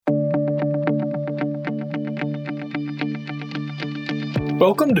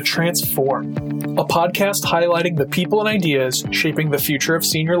Welcome to Transform, a podcast highlighting the people and ideas shaping the future of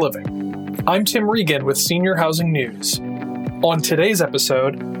senior living. I'm Tim Regan with Senior Housing News. On today's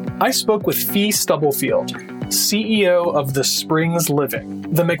episode, I spoke with Fee Stubblefield, CEO of The Springs Living.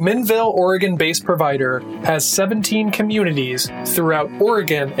 The McMinnville, Oregon-based provider has 17 communities throughout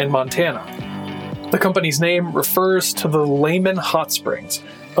Oregon and Montana. The company's name refers to the Lehman Hot Springs,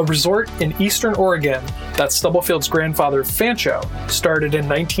 a resort in eastern Oregon that Stubblefield's grandfather, Fancho, started in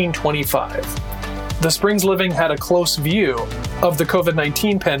 1925. The Springs Living had a close view of the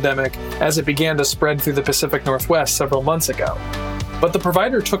COVID-19 pandemic as it began to spread through the Pacific Northwest several months ago. But the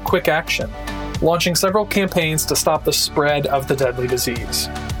provider took quick action, launching several campaigns to stop the spread of the deadly disease.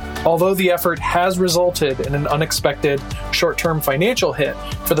 Although the effort has resulted in an unexpected short-term financial hit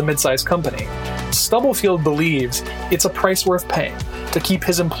for the mid-sized company, Stubblefield believes it's a price worth paying to keep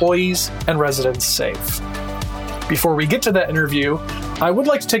his employees and residents safe. Before we get to that interview, I would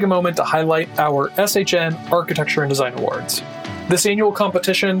like to take a moment to highlight our SHN Architecture and Design Awards. This annual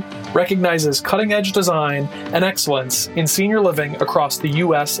competition recognizes cutting-edge design and excellence in senior living across the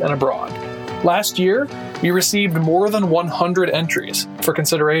U.S. and abroad. Last year, we received more than 100 entries for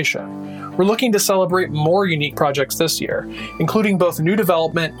consideration. We're looking to celebrate more unique projects this year, including both new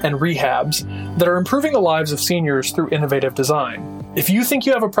development and rehabs that are improving the lives of seniors through innovative design. If you think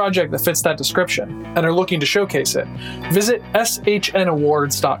you have a project that fits that description and are looking to showcase it, visit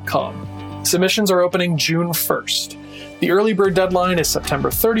shnawards.com. Submissions are opening June 1st. The early bird deadline is September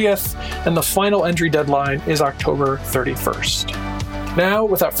 30th, and the final entry deadline is October 31st. Now,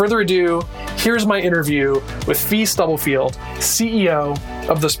 without further ado, here's my interview with Fee Stubblefield, CEO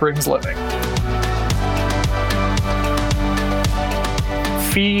of The Springs Living.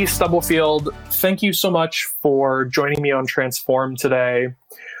 Fee Stubblefield, thank you so much for joining me on Transform today.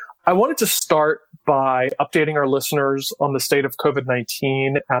 I wanted to start by updating our listeners on the state of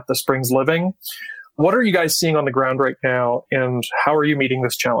COVID-19 at The Springs Living. What are you guys seeing on the ground right now, and how are you meeting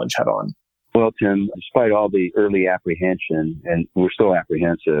this challenge head on? Well, Tim, despite all the early apprehension, and we're still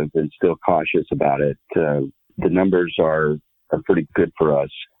apprehensive and still cautious about it, the numbers are pretty good for us.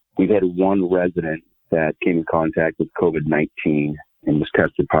 We've had one resident that came in contact with COVID-19 and was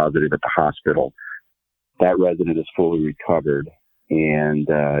tested positive at the hospital. That resident is fully recovered and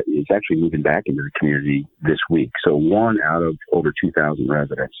is actually moving back into the community this week. So 1 out of over 2,000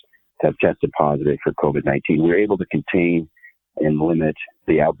 residents have tested positive for COVID-19. We were able to contain and limit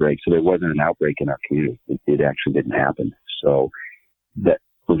the outbreak. So there wasn't an outbreak in our community. It actually didn't happen. So that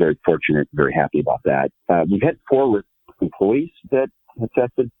we're very fortunate, very happy about that. We've had 4 employees that have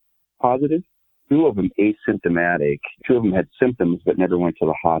tested positive. 2 of them asymptomatic. 2 of them had symptoms but never went to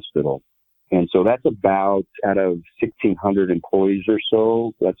the hospital. And so that's about, out of 1,600 employees or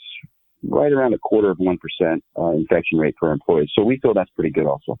so, that's right around 0.25% infection rate for our employees. So we feel that's pretty good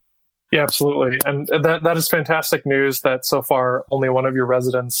also. Yeah, absolutely. And that is fantastic news that so far only one of your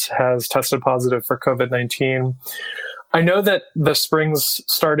residents has tested positive for COVID-19. I know that the Springs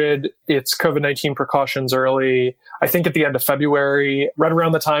started its COVID-19 precautions early, I think at the end of February, right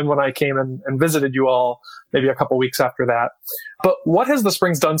around the time when I came and visited you all, maybe a couple weeks after that. But what has the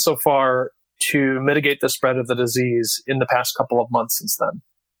Springs done so far to mitigate the spread of the disease in the past couple of months since then?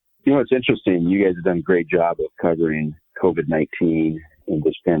 You know, it's interesting. You guys have done a great job of covering COVID-19 in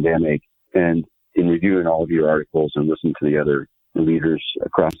this pandemic, and in reviewing all of your articles and listening to the other leaders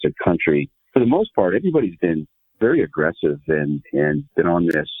across the country, for the most part, everybody's been very aggressive and been on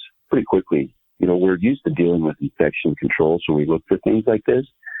this pretty quickly. You know, we're used to dealing with infection control, so we look for things like this.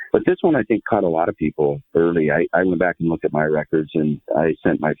 But this one, I think, caught a lot of people early. I went back and looked at my records, and I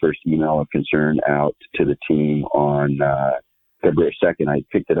sent my first email of concern out to the team on February 2nd. I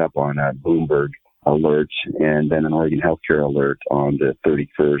picked it up on Bloomberg alert and then an Oregon Healthcare alert on the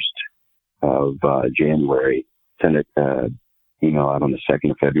 31st of January. Sent it email out on the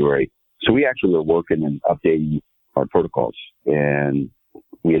 2nd of February. So we actually were working and updating our protocols, and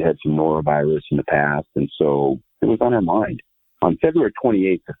we had some norovirus in the past, and so it was on our mind. On February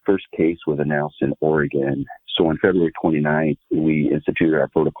 28th, the first case was announced in Oregon. So on February 29th, we instituted our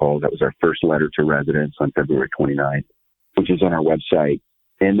protocols. That was our first letter to residents on February 29th, which is on our website.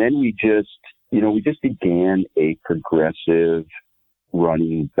 And then we just began a progressive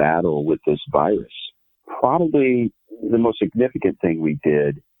running battle with this virus. Probably the most significant thing we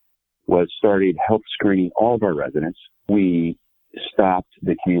did was started health screening all of our residents. We stopped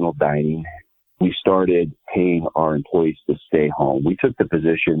the communal dining. We started paying our employees to stay home. We took the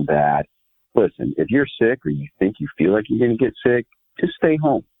position that, listen, if you're sick or you think you feel like you're going to get sick, just stay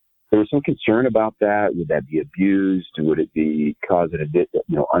home. There was some concern about that. Would that be abused? Would it be causing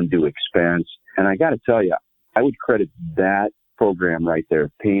undue expense? And I got to tell you, I would credit that program right there,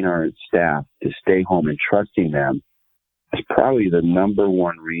 paying our staff to stay home and trusting them, is probably the number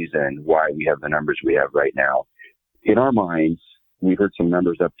one reason why we have the numbers we have right now. In our minds, we heard some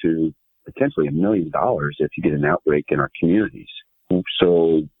numbers up to potentially $1 million if you get an outbreak in our communities.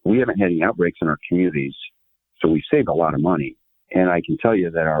 So we haven't had any outbreaks in our communities, so we've saved a lot of money. And I can tell you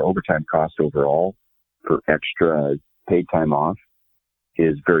that our overtime cost overall for extra paid time off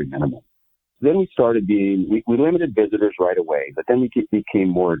is very minimal. Then we started we limited visitors right away, but then we became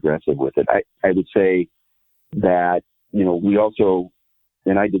more aggressive with it. I would say that, we also,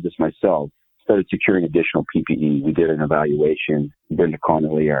 and I did this myself, started securing additional PPE. We did an evaluation. Brenda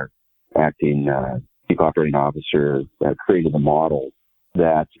Connolly, our acting Chief Operating Officer, created a model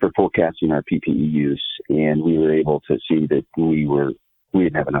that's for forecasting our PPE use, and we were able to see that we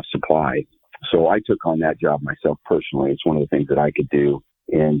didn't have enough supply. So I took on that job myself personally. It's one of the things that I could do,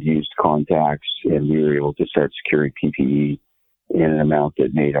 and used contacts, and we were able to start securing PPE in an amount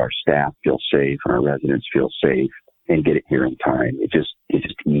that made our staff feel safe and our residents feel safe and get it here in time. It just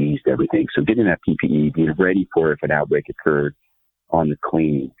eased everything. So getting that PPE, being ready for if an outbreak occurred on the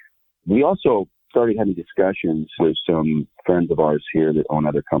cleaning. We also started having discussions with some friends of ours here that own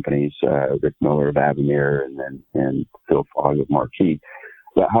other companies, Rick Miller of Avamere and Phil Fogg of Marquis,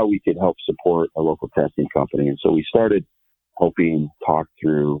 about how we could help support a local testing company. And so we started talk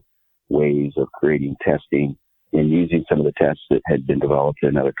through ways of creating testing and using some of the tests that had been developed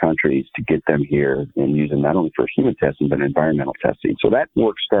in other countries to get them here and use them not only for human testing, but environmental testing. So that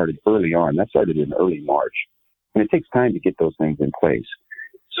work started early on. That started in early March. And it takes time to get those things in place.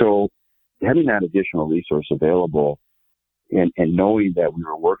 So having that additional resource available and knowing that we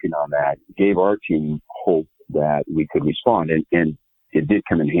were working on that gave our team hope that we could respond. And it did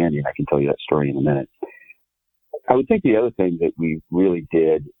come in handy, and I can tell you that story in a minute. I would think the other thing that we really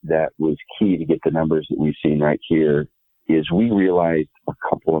did that was key to get the numbers that we've seen right here is we realized a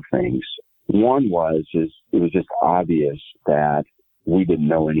couple of things. One it was just obvious that we didn't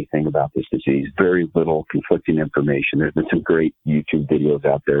know anything about this disease. Very little conflicting information. There's been some great YouTube videos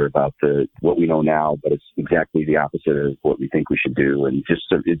out there about what we know now, but it's exactly the opposite of what we think we should do. And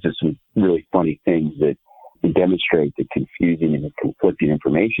it's just some really funny things that demonstrate the confusing and the conflicting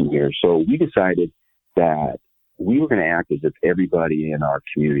information here. So we decided that we were going to act as if everybody in our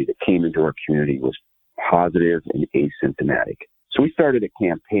community that came into our community was positive and asymptomatic. So we started a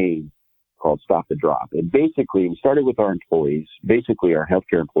campaign called Stop the Drop. And basically, we started with our employees, basically our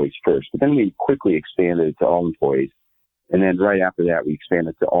healthcare employees first, but then we quickly expanded it to all employees. And then right after that, we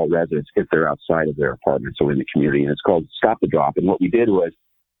expanded to all residents if they're outside of their apartment, so in the community. And it's called Stop the Drop. And what we did was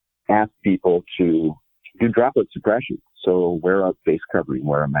ask people to do droplet suppression. So wear a face covering,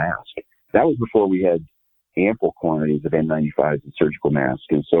 wear a mask. That was before we had ample quantities of N95s and surgical masks.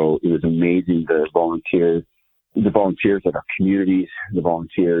 And so it was amazing, the volunteers at our communities, the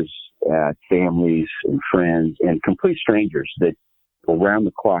volunteers at families and friends and complete strangers that around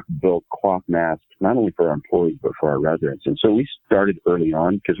the clock built cloth masks, not only for our employees, but for our residents. And so we started early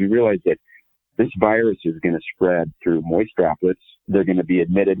on because we realized that this virus is going to spread through moist droplets. They're going to be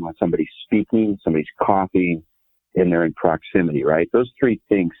emitted when somebody's speaking, somebody's coughing, and they're in proximity, right? Those three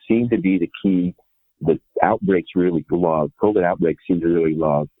things seem to be the key that outbreaks really love. COVID outbreaks seem to really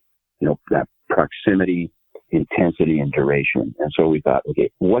love, that proximity, intensity, and duration. And so we thought, okay,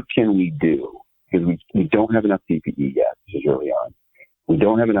 what can we do? Because we don't have enough PPE yet. This is early on. We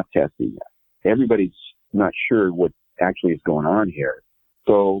don't have enough testing yet. Everybody's not sure what actually is going on here.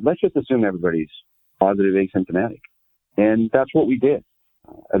 So let's just assume everybody's positive asymptomatic. And that's what we did.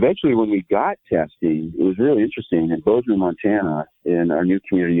 Eventually, when we got testing, it was really interesting. In Bozeman, Montana, in our new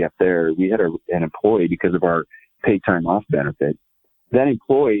community up there, we had an employee, because of our paid time off benefit, that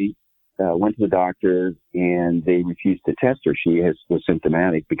employee went to the doctor and they refused to test her. She was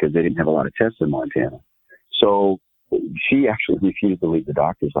symptomatic because they didn't have a lot of tests in Montana. So she actually refused to leave the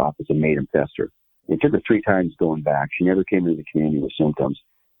doctor's office and made him test her. It took her 3 times going back. She never came into the community with symptoms,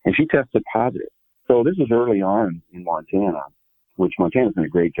 and she tested positive. So this was early on in Montana, which Montana's done a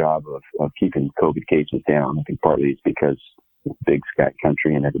great job of keeping COVID cases down. I think partly it's because it's a big sky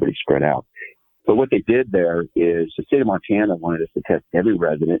country and everybody's spread out. But what they did there is the state of Montana wanted us to test every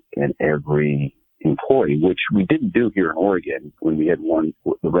resident and every employee, which we didn't do here in Oregon when we had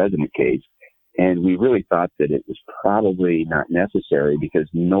the resident case. And we really thought that it was probably not necessary because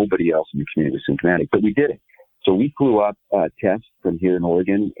nobody else in the community was symptomatic, but we did it. So we flew up tests from here in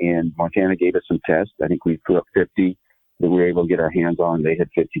Oregon, and Montana gave us some tests. I think we flew up 50 that we were able to get our hands on. They had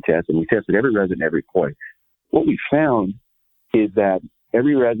 50 tests, and we tested every resident and every employee. What we found is that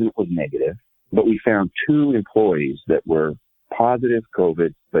every resident was negative, but we found 2 employees that were positive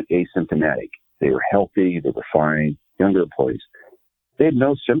COVID but asymptomatic. They were healthy, they were fine, younger employees. They had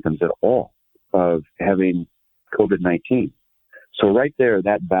no symptoms at all of having COVID-19. So right there,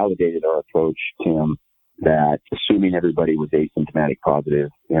 that validated our approach, Tim, that assuming everybody was asymptomatic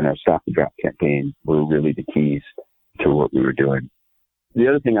positive and our Stop the Drop campaign were really the keys to what we were doing. The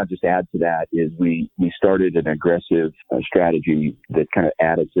other thing I'll just add to that is we started an aggressive strategy that kind of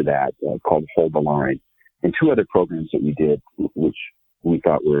added to that called Hold the Line. And two other programs that we did, which we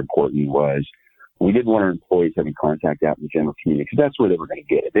thought were important, was we didn't want our employees having contact out in the general community because that's where they were going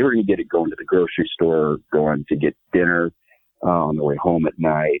to get it. They were going to get it going to the grocery store, going to get dinner on the way home at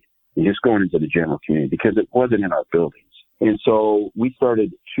night, and just going into the general community because it wasn't in our buildings. And so we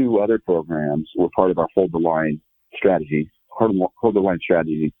started two other programs were part of our Hold the Line strategy. Hold the Line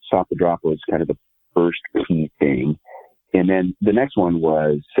strategy, Stop the Drop was kind of the first key thing. And then the next one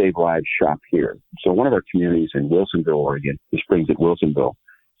was Save Lives, Shop Here. So one of our communities in Wilsonville, Oregon, the Springs at Wilsonville,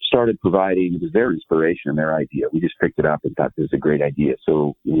 started providing, it was their inspiration and their idea. We just picked it up and thought this was a great idea.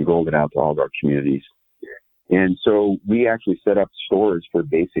 So we rolled it out to all of our communities. And so we actually set up stores for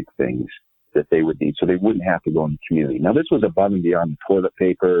basic things that they would need so they wouldn't have to go in the community. Now, this was above and beyond the toilet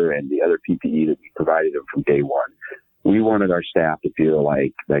paper and the other PPE that we provided them from day one. We wanted our staff to feel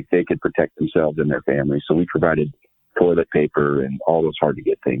like they could protect themselves and their families. So we provided toilet paper and all those hard to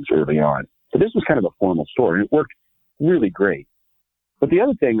get things early on. So this was kind of a formal store and it worked really great. But the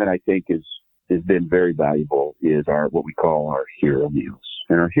other thing that I think has been very valuable is what we call our hero meals.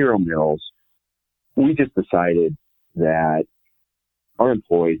 And our hero meals, we just decided that our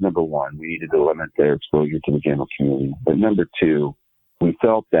employees, number one, we needed to limit their exposure to the general community. But number two, we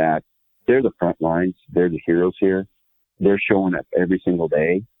felt that they're the front lines. They're the heroes here. They're showing up every single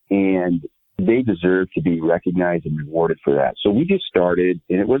day and they deserve to be recognized and rewarded for that. So we just started,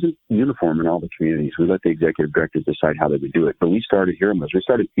 and it wasn't uniform in all the communities. We let the executive directors decide how they would do it. But we started hero meals. We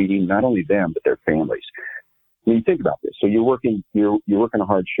started feeding not only them, but their families. When you think about this, so you're working a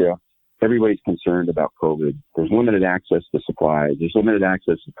hard shift. Everybody's concerned about COVID. There's limited access to supplies. There's limited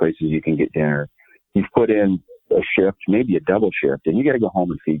access to places you can get dinner. You've put in a shift, maybe a double shift, and you got to go home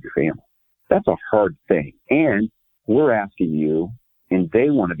and feed your family. That's a hard thing. And we're asking you, and they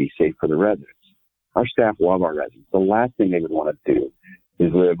want to be safe for the residents. Our staff love our residents. The last thing they would want to do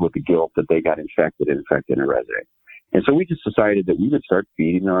is live with the guilt that they got infected a resident. And so we just decided that we would start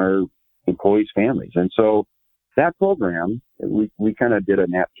feeding our employees' families. And so that program, we kind of did a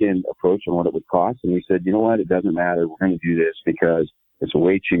napkin approach on what it would cost. And we said, you know what, it doesn't matter. We're going to do this because it's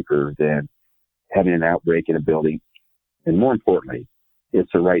way cheaper than having an outbreak in a building. And more importantly,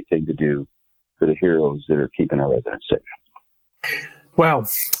 it's the right thing to do for the heroes that are keeping our residents safe. Wow.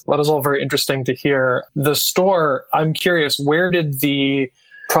 That is all very interesting to hear. The store, I'm curious, where did the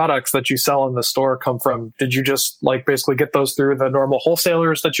products that you sell in the store come from? Did you just basically get those through the normal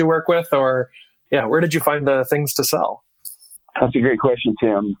wholesalers that you work with, or where did you find the things to sell? That's a great question,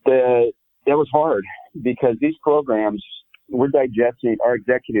 Tim. That was hard because these programs, we're digesting, our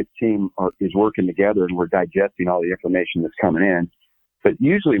executive team is working together and we're digesting all the information that's coming in. But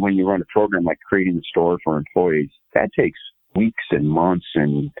usually when you run a program like creating the store for employees, that takes weeks and months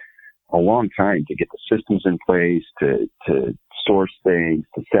and a long time to get the systems in place, to source things,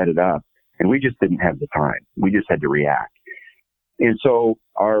 to set it up. And we just didn't have the time. We just had to react. And so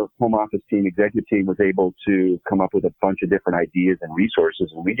our home office team, executive team, was able to come up with a bunch of different ideas and resources.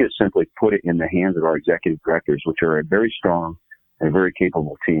 And we just simply put it in the hands of our executive directors, which are a very strong and very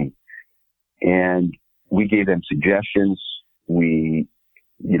capable team. And we gave them suggestions. We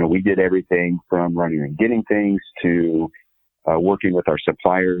did everything from running and getting things to working with our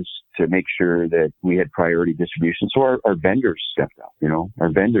suppliers to make sure that we had priority distribution. So our vendors stepped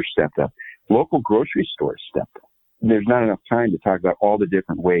up, Local grocery stores stepped up. There's not enough time to talk about all the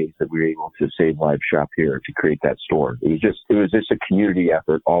different ways that we were able to Save Lives, Shop Here to create that store. It was just a community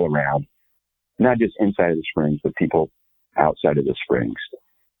effort all around, not just inside of the Springs, but people outside of the Springs.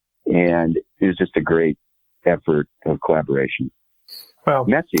 And it was just a great effort of collaboration. Wow.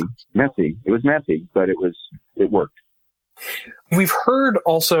 Messy. It was messy, but it worked. We've heard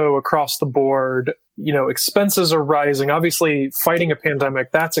also across the board, expenses are rising. Obviously, fighting a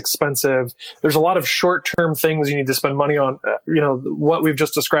pandemic, that's expensive. There's a lot of short-term things you need to spend money on, what we've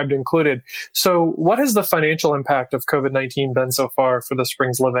just described included. So what has the financial impact of COVID-19 been so far for the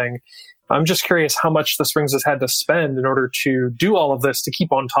Springs Living? I'm just curious how much the Springs has had to spend in order to do all of this to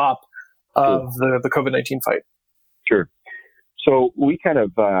keep on top of the COVID-19 fight. Sure. So we kind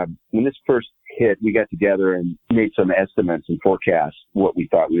of, when this first hit, we got together and made some estimates and forecasts what we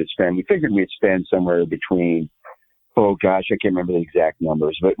thought we would spend. We figured we'd spend somewhere between, I can't remember the exact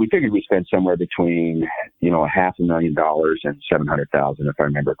numbers, but we figured we'd spend somewhere between, $500,000 and $700,000, if I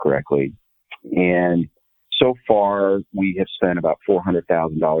remember correctly. And So far, we have spent about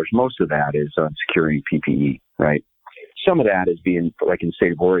 $400,000. Most of that is on securing PPE, right? Some of that is being, like in the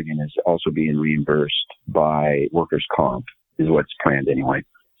state of Oregon, is also being reimbursed by workers' comp, is what's planned anyway.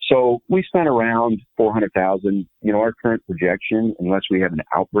 So we spent around $400,000. Our current projection, unless we have an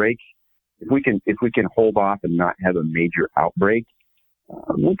outbreak, if we can hold off and not have a major outbreak,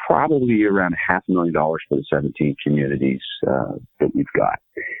 we'll probably be around $500,000 for the 17 communities that we've got.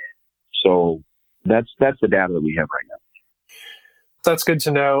 So that's the data that we have right now. That's good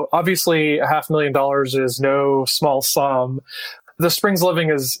to know. Obviously, $500,000 is no small sum. The Springs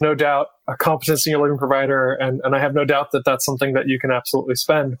Living is no doubt a competent senior living provider, and I have no doubt that that's something that you can absolutely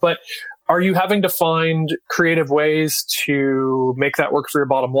spend. But are you having to find creative ways to make that work for your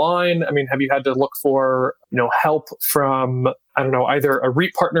bottom line? I mean, have you had to look for, help from, either a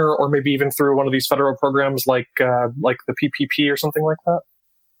REIT partner or maybe even through one of these federal programs like the PPP or something like that?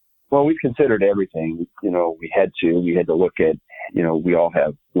 Well, we've considered everything. We had to look at, we all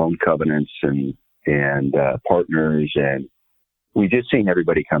have loan covenants and partners, and we just seen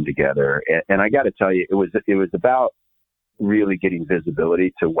everybody come together. And I got to tell you, it was about really getting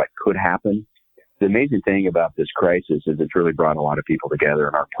visibility to what could happen. The amazing thing about this crisis is it's really brought a lot of people together,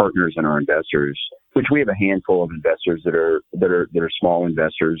 and our partners and our investors, which we have a handful of investors that are small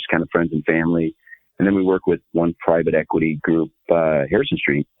investors, kind of friends and family. And then we work with one private equity group, Harrison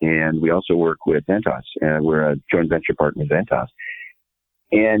Street, and we also work with Ventas. We're a joint venture partner with Ventas.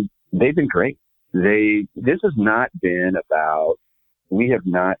 And they've been great. This has not been about, we have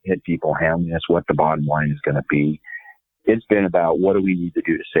not had people handling us what the bottom line is going to be. It's been about what do we need to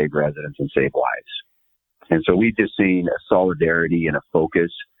do to save residents and save lives. And so we've just seen a solidarity and a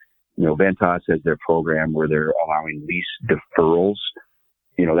focus. Ventas has their program where they're allowing lease deferrals.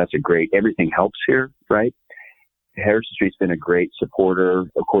 That's everything helps here, right? Harrison Street's been a great supporter.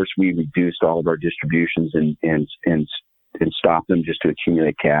 Of course, we reduced all of our distributions and stopped them just to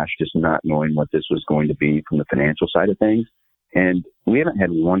accumulate cash, just not knowing what this was going to be from the financial side of things. And we haven't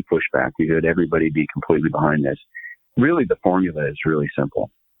had one pushback. We've had everybody be completely behind this. Really, the formula is really simple.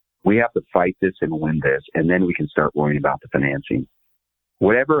 We have to fight this and win this, and then we can start worrying about the financing.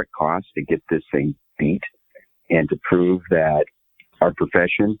 Whatever it costs to get this thing beat and to prove that our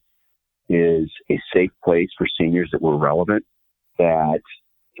profession is a safe place for seniors that we're relevant, that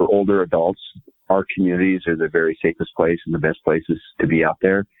for older adults, our communities are the very safest place and the best places to be out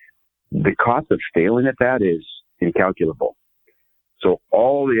there. The cost of failing at that is incalculable. So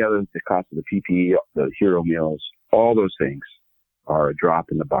the cost of the PPE, the hero meals, all those things are a drop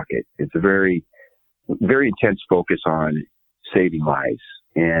in the bucket. It's a very, very intense focus on saving lives.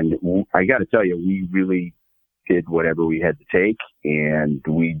 And I got to tell you, we really did whatever we had to take, and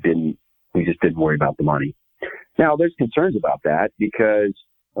we just didn't worry about the money. Now, there's concerns about that because,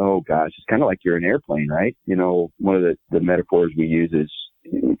 oh gosh, it's kind of like you're in an airplane, right? One of the metaphors we use is,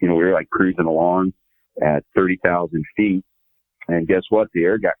 we were like cruising along at 30,000 feet, and guess what? The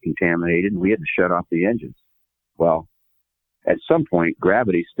air got contaminated, and we had to shut off the engines. Well, at some point,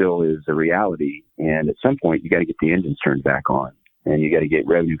 gravity still is a reality, and at some point, you got to get the engines turned back on, and you got to get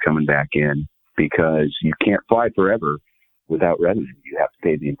revenue coming back in, because you can't fly forever without revenue. You have to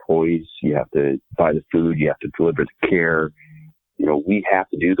pay the employees, you have to buy the food, you have to deliver the care. We have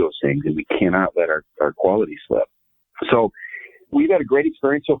to do those things, and we cannot let our quality slip. So we've had a great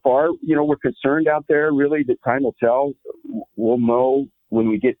experience so far. We're concerned out there. Really, the time will tell. We'll know when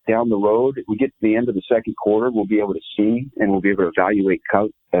we get down the road. If we get to the end of the second quarter, we'll be able to see, and we'll be able to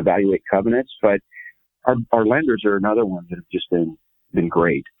evaluate covenants. But our lenders are another one that have just been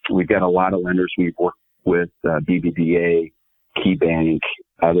great. We've got a lot of lenders we've worked with, BBVA, KeyBank,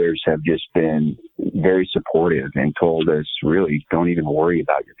 others have just been very supportive and told us, really, don't even worry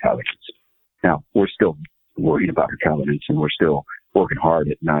about your covenants. Now, we're still worried about our covenants, and we're still working hard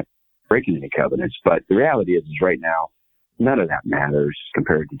at not breaking any covenants. But the reality is right now, none of that matters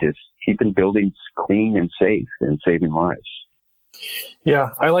compared to just keeping buildings clean and safe and saving lives.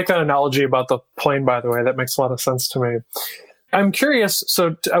 Yeah, I like that analogy about the plane, by the way. That makes a lot of sense to me. I'm curious.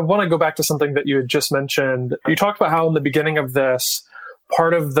 So I want to go back to something that you had just mentioned. You talked about how in the beginning of this,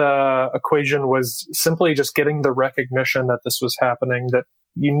 part of the equation was simply just getting the recognition that this was happening, that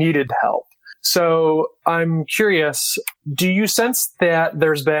you needed help. So I'm curious, do you sense that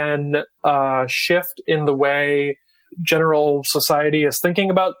there's been a shift in the way general society is thinking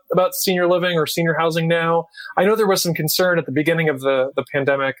about senior living or senior housing now? I know there was some concern at the beginning of the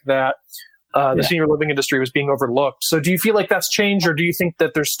pandemic that the senior living industry was being overlooked. So do you feel like that's changed, or do you think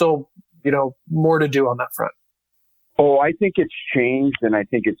that there's still, more to do on that front? Oh, I think it's changed, and I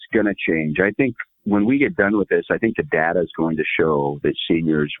think it's going to change. I think when we get done with this, I think the data is going to show that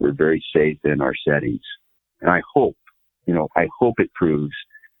seniors were very safe in our settings. And I hope it proves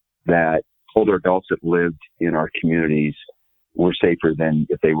that older adults that lived in our communities were safer than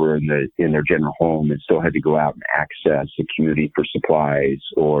if they were in their general home and still had to go out and access the community for supplies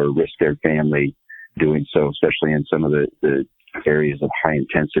or risk their family doing so, especially in some of the areas of high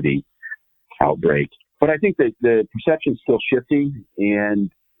intensity outbreak. But I think that the perception is still shifting,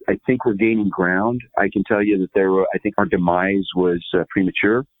 and I think we're gaining ground. I can tell you that I think our demise was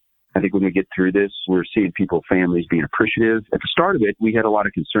premature. I think when we get through this, we're seeing families being appreciative. At the start of it, we had a lot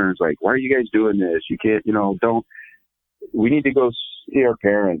of concerns like, why are you guys doing this? You can't, we need to go see our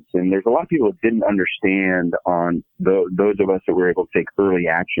parents. And there's a lot of people that didn't understand on those of us that were able to take early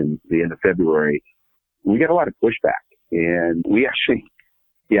action at the end of February. We got a lot of pushback, and we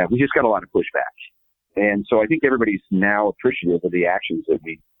just got a lot of pushback. And so I think everybody's now appreciative of the actions that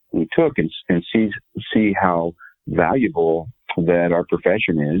we took and see how valuable that our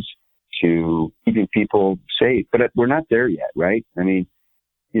profession is to keeping people safe. But we're not there yet, right? I mean,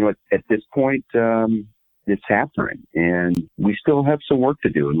 at this point, it's happening, and we still have some work to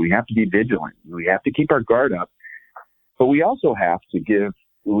do, and we have to be vigilant. We have to keep our guard up, but we also have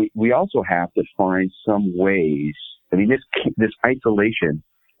to find some ways. I mean, this isolation,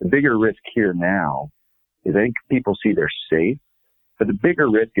 the bigger risk here now is I think people see they're safe, but the bigger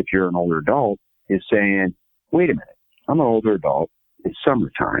risk if you're an older adult is saying, wait a minute, I'm an older adult. It's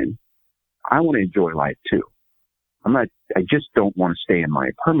summertime. I want to enjoy life too. I just don't want to stay in my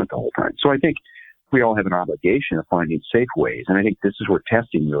apartment the whole time. So I think we all have an obligation of finding safe ways. And I think this is where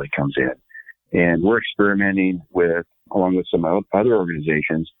testing really comes in. And we're experimenting along with some other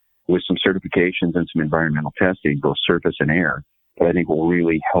organizations, with some certifications and some environmental testing, both surface and air, that I think will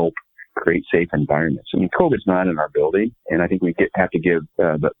really help create safe environments. I mean, COVID's not in our building, and I think we have to give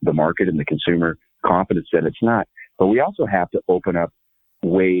the market and the consumer confidence that it's not. But we also have to open up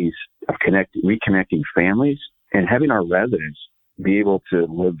ways of reconnecting families and having our residents be able to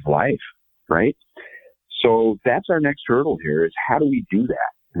live life, right? So that's our next hurdle here, is how do we do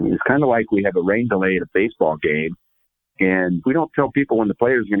that? I mean, it's kind of like we have a rain delay at a baseball game, and we don't tell people when the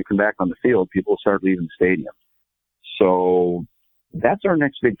players are going to come back on the field, people start leaving the stadium. So that's our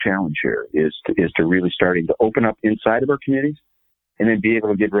next big challenge here, is to really starting to open up inside of our communities and then be able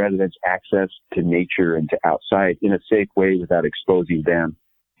to give residents access to nature and to outside in a safe way without exposing them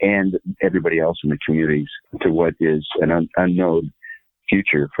and everybody else in the communities to what is an unknown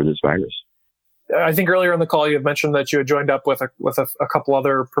future for this virus. I think earlier in the call you had mentioned that you had joined up with a couple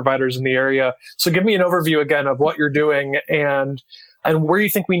other providers in the area. So give me an overview again of what you're doing and where you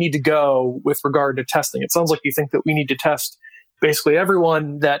think we need to go with regard to testing. It sounds like you think that we need to test basically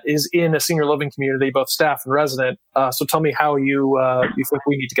everyone that is in a senior living community, both staff and resident. So tell me how you think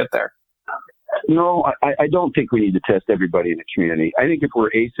we need to get there. No, I don't think we need to test everybody in the community. I think if we're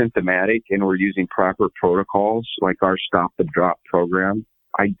asymptomatic and we're using proper protocols like our Stop the Drop program,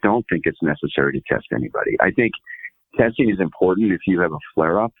 I don't think it's necessary to test anybody. I think testing is important if you have a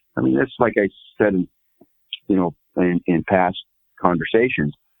flare-up. I mean, that's like I said, in past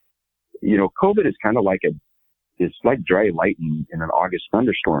conversations, COVID is kind of like it's like dry lightning in an August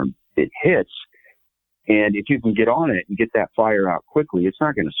thunderstorm. It hits, and if you can get on it and get that fire out quickly, it's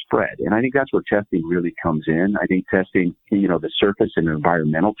not going to spread. And I think that's where testing really comes in. I think testing, the surface and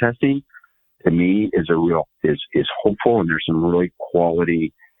environmental testing, to me, is hopeful, and there's some really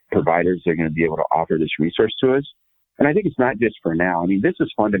quality providers that are going to be able to offer this resource to us. And I think it's not just for now. I mean, this has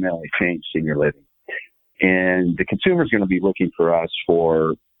fundamentally changed senior living, and the consumer is going to be looking for us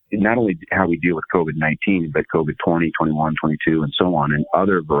for not only how we deal with COVID-19, but COVID 20, 21, 22, and so on, and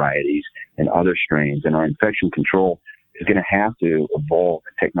other varieties and other strains. And our infection control is going to have to evolve,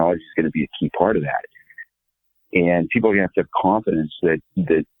 and technology is going to be a key part of that. And people are going to have confidence that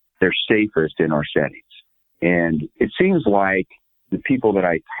they're safest in our settings. And it seems like the people that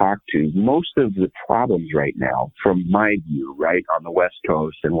I talk to, most of the problems right now, from my view, right, on the West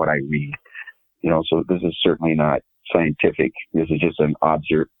Coast and what I read, so this is certainly not scientific. This is just an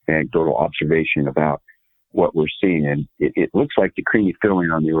anecdotal observation about what we're seeing. And it looks like the creamy filling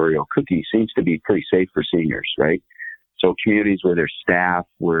on the Oreo cookie seems to be pretty safe for seniors, right? So communities where there's staff,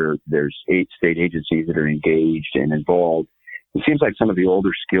 where there's 8 state agencies that are engaged and involved, it seems like some of the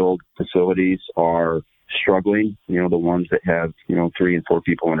older skilled facilities are struggling. The ones that have, 3 and 4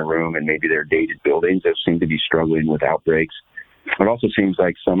 people in a room and maybe they're dated buildings that seem to be struggling with outbreaks. It also seems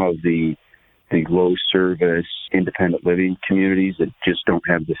like some of the low service independent living communities that just don't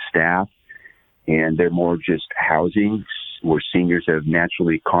have the staff, and they're more just housing where seniors have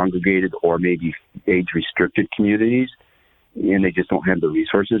naturally congregated, or maybe age restricted communities, and they just don't have the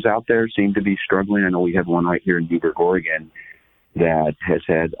resources out there, seem to be struggling. I know we have one right here in Newburgh, Oregon, that has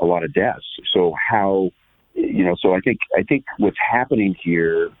had a lot of deaths. So how So I think what's happening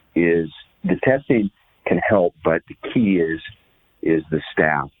here is the testing can help, but the key is the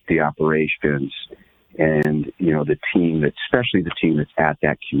staff, the operations, and the team, especially the team that's at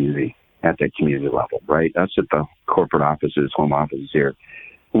that community level, right? Us at the corporate offices, home offices here,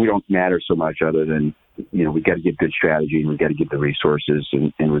 we don't matter so much other than, we've got to give good strategy and we've got to give the resources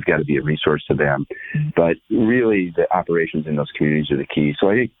and we've got to be a resource to them. But really the operations in those communities are the key. So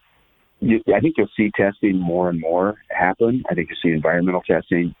I think you'll see testing more and more happen. I think you'll see environmental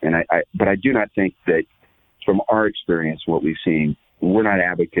testing. But I do not think that from our experience, what we've seen, we're not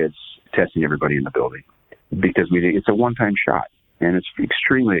advocates testing everybody in the building because it's a one-time shot and it's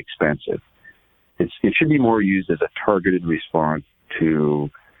extremely expensive. It should be more used as a targeted response to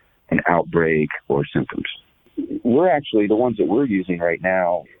an outbreak or symptoms. We're actually, the ones that we're using right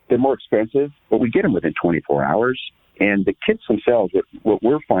now, they're more expensive, but we get them within 24 hours. And the kits themselves, what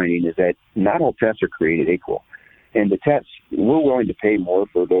we're finding is that not all tests are created equal. And the tests, we're willing to pay more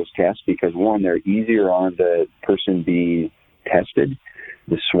for those tests because, one, they're easier on the person being tested.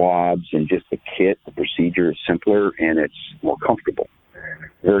 The swabs and just the kit, the procedure is simpler and it's more comfortable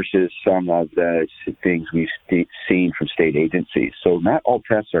versus some of the things we've seen from state agencies. So not all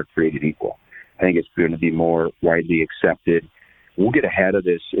tests are created equal. I think it's going to be more widely accepted. We'll get ahead of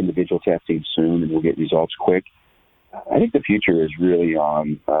this individual testing soon and we'll get results quick. I think the future is really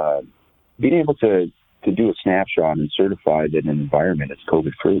on being able to do a snapshot and certify that an environment is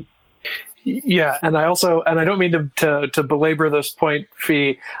COVID-free. Yeah, and I don't mean to belabor this point,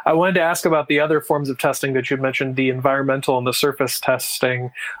 Fee. I wanted to ask about the other forms of testing that you mentioned, the environmental and the surface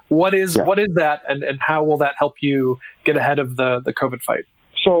testing. What is that, and how will that help you get ahead of the COVID fight?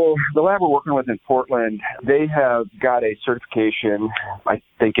 So the lab we're working with in Portland, they have got a certification, I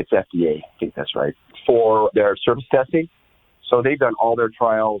think it's FDA, I think that's right, for their surface testing. So they've done all their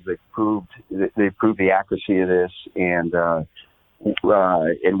trials, they've proved the accuracy of this, and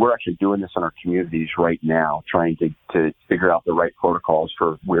we're actually doing this in our communities right now, trying to figure out the right protocols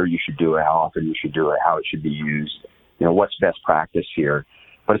for where you should do it, how often you should do it, how it should be used, what's best practice here.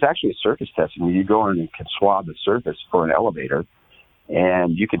 But it's actually a surface testing where you go in and can swab the surface for an elevator,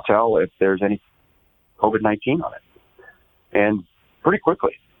 and you can tell if there's any COVID-19 on it. And pretty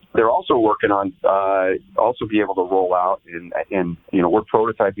quickly. They're also working on also be able to roll out, and we're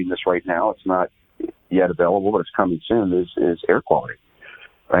prototyping this right now. It's not yet available, but it's coming soon, is air quality,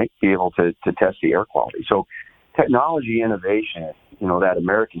 right? Be able to test the air quality. So technology innovation, that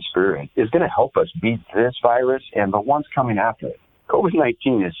American spirit is going to help us beat this virus and the ones coming after it.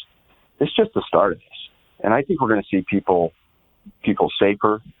 COVID-19 it's just the start of this. And I think we're going to see people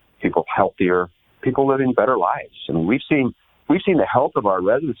safer, people healthier, people living better lives. I mean, we've seen the health of our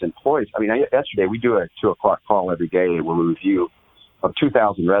residents and employees. I mean, yesterday we do a 2:00 call every day where we review of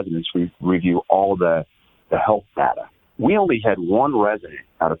 2,000 residents. We review all the health data. We only had one resident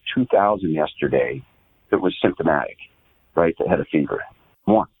out of 2,000 yesterday that was symptomatic, right? That had a fever.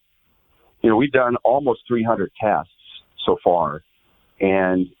 One. We've done almost 300 tests so far,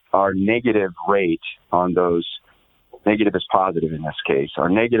 and our negative rate on those, negative is positive in this case, our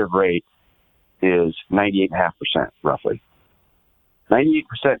negative rate is 98.5%, roughly.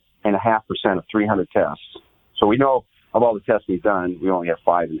 98.5% of 300 tests. So we know of all the tests we've done, we only have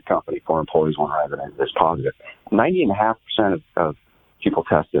 5 in the company, 4 employees, 1 resident that's positive. 90.5% of people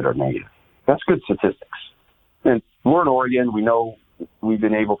tested are negative. That's good statistics. And we're in Oregon. We know we've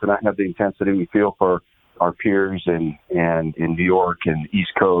been able to not have the intensity we feel for our peers in New York and the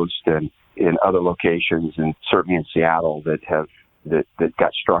East Coast and in other locations, and certainly in Seattle that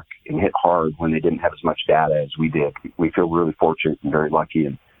got struck and hit hard when they didn't have as much data as we did. We feel really fortunate and very lucky,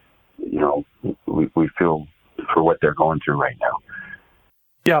 and we feel for what they're going through right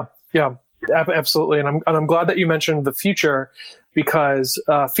now. Yeah, absolutely. And I'm glad that you mentioned the future, because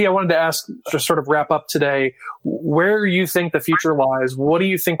Fee, I wanted to ask, to sort of wrap up today, where you think the future lies. What do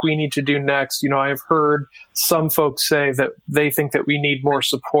you think we need to do next? I've heard some folks say that they think that we need more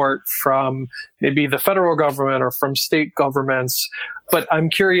support from maybe the federal government or from state governments. But I'm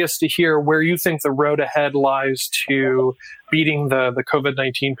curious to hear where you think the road ahead lies to beating the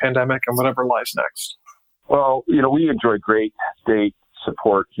COVID-19 pandemic and whatever lies next. Well, we enjoy great state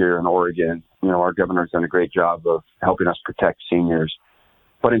support here in Oregon. Our governor's done a great job of helping us protect seniors.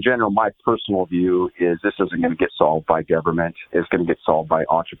 But in general, my personal view is this isn't going to get solved by government. It's going to get solved by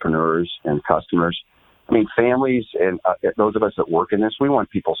entrepreneurs and customers. I mean, families and those of us that work in this, we want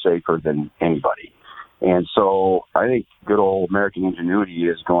people safer than anybody. And so I think good old American ingenuity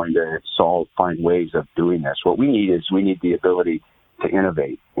is going to find ways of doing this. What we need the ability to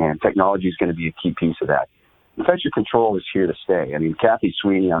innovate, and technology is going to be a key piece of that. Infection control is here to stay. I mean, Kathy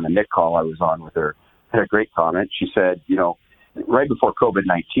Sweeney on the NIC call I was on with her had a great comment. She said, right before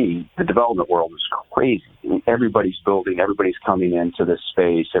COVID-19, the development world was crazy. I mean, everybody's building, everybody's coming into this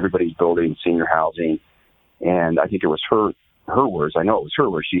space, everybody's building senior housing. And I think it was her words. I know it was her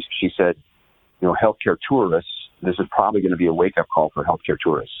words. She said, healthcare tourists, this is probably going to be a wake-up call for healthcare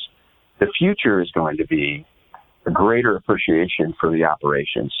tourists. The future is going to be a greater appreciation for the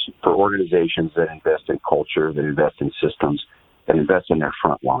operations, for organizations that invest in culture, that invest in systems, that invest in their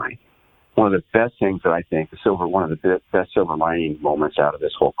front line. One of the best things that I think, one of the best silver lining moments out of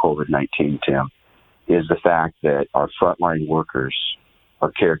this whole COVID-19, Tim, is the fact that our frontline workers,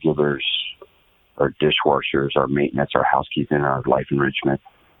 our caregivers, our dishwashers, our maintenance, our housekeeping, our life enrichment,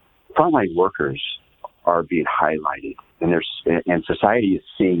 frontline workers are being highlighted, and society is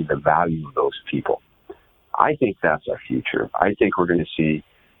seeing the value of those people. I think that's our future. I think we're going to see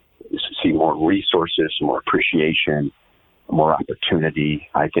more resources, more appreciation, more opportunity.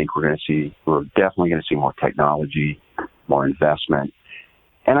 I think we're definitely going to see more technology, more investment.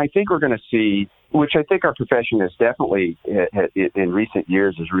 And I think we're going to see, which I think our profession has definitely in recent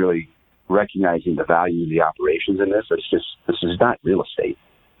years is really recognizing the value of the operations in this. This is not real estate.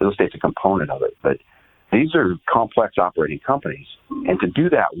 Real estate's a component of it, but these are complex operating companies. And to do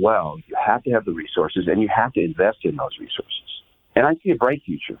that well, you have to have the resources and you have to invest in those resources. And I see a bright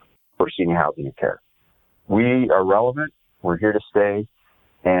future for senior housing and care. We are relevant. We're here to stay,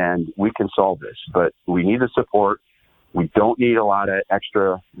 and we can solve this. But we need the support. We don't need a lot of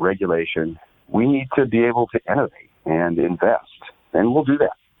extra regulation. We need to be able to innovate and invest, and we'll do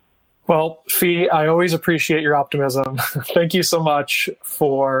that. Well, Fee, I always appreciate your optimism. Thank you so much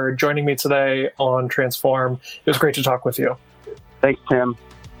for joining me today on Transform. It was great to talk with you. Thanks, Tim.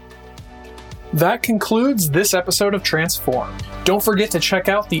 That concludes this episode of Transform. Don't forget to check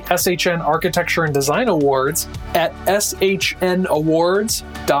out the SHN Architecture and Design Awards at shnawards.com.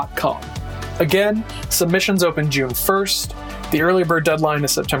 Again, submissions open June 1st, the early bird deadline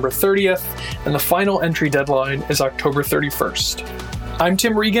is September 30th, and the final entry deadline is October 31st. I'm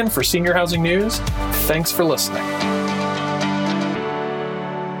Tim Regan for Senior Housing News. Thanks for listening.